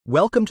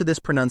Welcome to this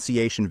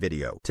pronunciation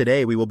video.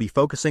 Today we will be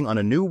focusing on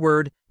a new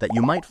word that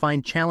you might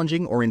find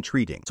challenging or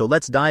intriguing. So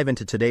let's dive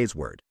into today's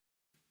word.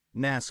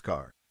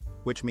 NASCAR,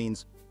 which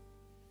means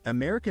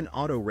American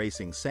Auto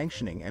Racing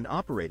Sanctioning and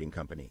Operating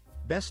Company,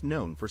 best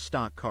known for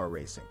stock car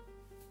racing.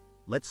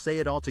 Let's say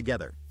it all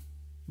together.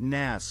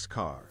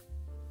 NASCAR.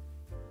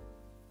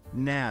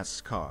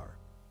 NASCAR.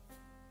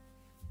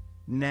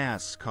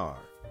 NASCAR.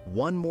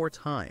 One more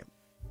time.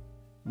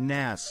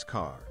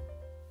 NASCAR.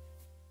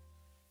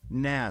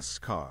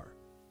 NASCAR.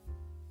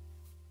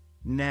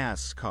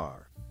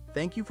 NASCAR.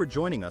 Thank you for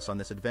joining us on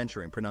this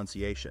adventure in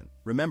pronunciation.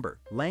 Remember,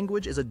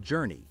 language is a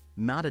journey,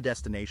 not a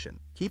destination.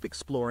 Keep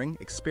exploring,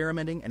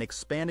 experimenting, and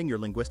expanding your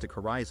linguistic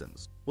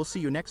horizons. We'll see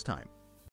you next time.